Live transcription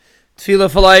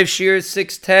Tefila4Life, Shiur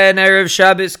 610, Erev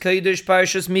Shabbos, Kodesh,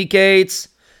 Parshas Miketz,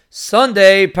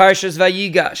 Sunday, Parshas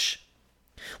Vayigash.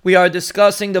 We are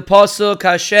discussing the Pasuk,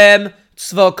 Hashem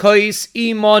Tzvakos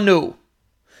Imanu.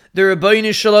 The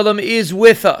Rebbeinu Shalom is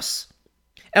with us.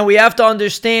 And we have to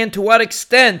understand to what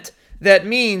extent that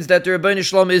means that the Rebbeinu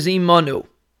Shalom is Imanu.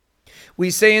 We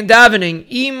say in davening,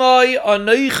 Imai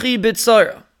Anoichi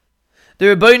B'tzara. The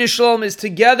Rebbeinu Shalom is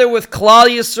together with Klal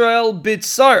Yisrael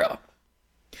B'tzara.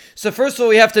 So first of all,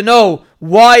 we have to know,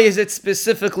 why is it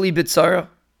specifically B'tzara?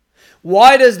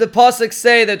 Why does the Pasuk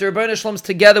say that the Rebbeinu Shalom is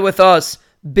together with us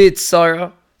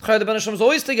B'tzara? The Rebbeinu Shalom is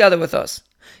always together with us.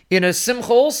 In a Simcha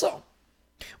also.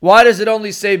 Why does it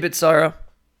only say B'tzara?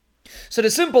 So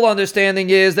the simple understanding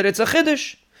is that it's a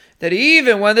Chiddush. That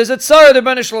even when there's a Tzara, the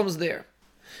Rebbeinu Shalom is there.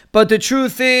 But the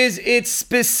truth is, it's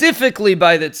specifically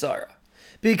by the Tzara.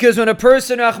 Because when a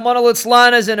person, Rahman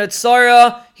al-Itzlan, is in a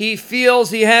tzara, he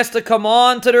feels he has to come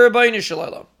on to the Rebbeinu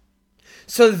Shalom.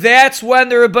 So that's when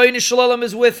the Rebbeinu Shalom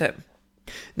is with him.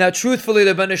 Now, truthfully,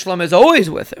 the Rebbeinu Shalom is always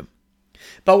with him.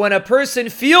 But when a person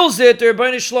feels it, the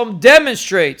Rebbeinu Shalom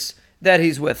demonstrates that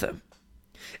he's with him.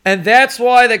 And that's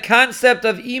why the concept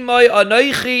of Imai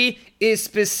Anoichi is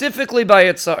specifically by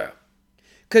a tzara.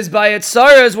 Because by a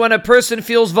tzara is when a person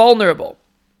feels vulnerable.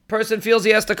 Person feels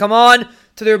he has to come on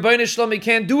to the Rebbeinu Shalom, he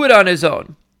can't do it on his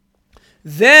own.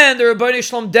 Then the Rebbeinu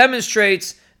Shalom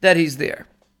demonstrates that he's there.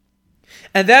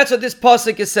 And that's what this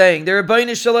pasuk is saying. The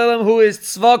Rebbeinu Shalom, who is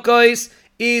Tzvakos,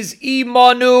 is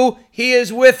Imanu, he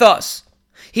is with us.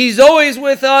 He's always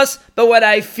with us, but when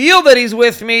I feel that he's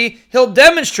with me, he'll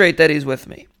demonstrate that he's with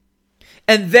me.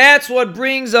 And that's what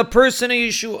brings a person to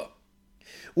Yeshua.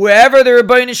 Wherever the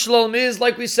Rebbeinu Shalom is,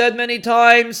 like we said many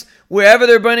times, wherever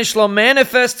the Rebbeinu Shalom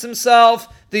manifests himself,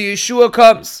 the Yeshua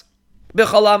comes.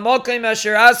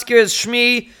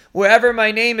 Wherever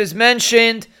my name is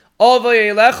mentioned, the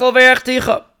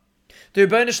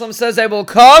Rebbeinu Shalom says, I will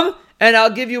come and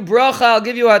I'll give you bracha, I'll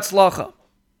give you hatzlacha.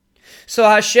 So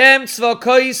Hashem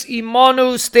Tzvakos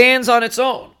Imanu stands on its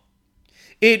own.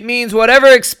 It means whatever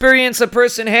experience a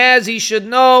person has, he should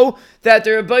know that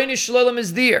the Rebbeinu Shalom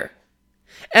is there.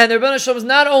 And the Rebbeinu Shalom is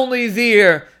not only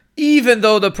there, even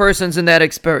though the person's in that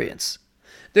experience.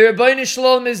 The Rebbeinu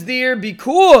Shalom is there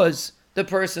because the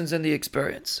person's in the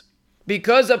experience.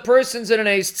 Because a person's in an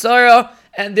Eis Tzara,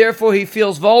 and therefore he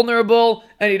feels vulnerable,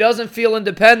 and he doesn't feel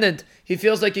independent. He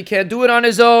feels like he can't do it on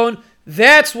his own.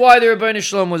 That's why the Rebbeinu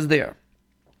Shalom was there.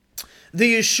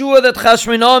 The Yeshua that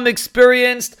Chashmonaim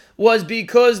experienced was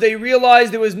because they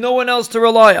realized there was no one else to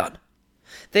rely on.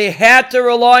 They had to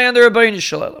rely on the Rebbeinu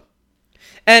Shalom.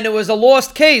 And it was a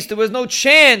lost case. There was no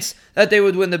chance that they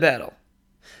would win the battle.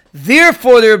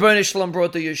 Therefore, the Rebbeinu Shalom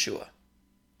brought the Yeshua.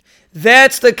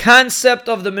 That's the concept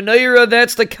of the menorah.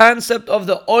 That's the concept of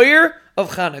the oyer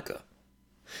of Chanukah.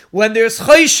 When there's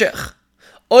chayshech,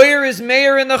 oyer is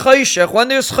meir in the chayshech. When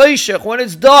there's chayshech, when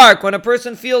it's dark, when a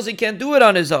person feels he can't do it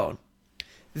on his own,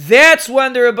 that's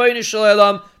when the Rebbeinu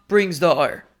Shalom brings the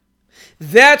oyer.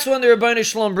 That's when the Rebbeinu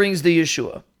Shalom brings the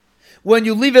Yeshua. When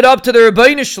you leave it up to the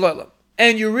Rebbeinu Shalom,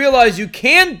 and you realize you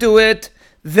can't do it,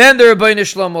 then the Rebbeinu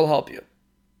Shalom will help you.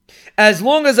 As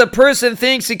long as a person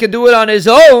thinks he can do it on his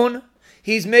own,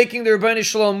 he's making the Rebbeinu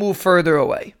Shalom move further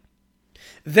away.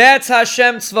 That's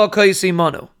Hashem Tzvakos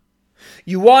Imanu.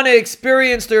 You want to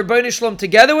experience the Rebbeinu Shalom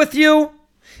together with you?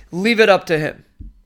 Leave it up to him.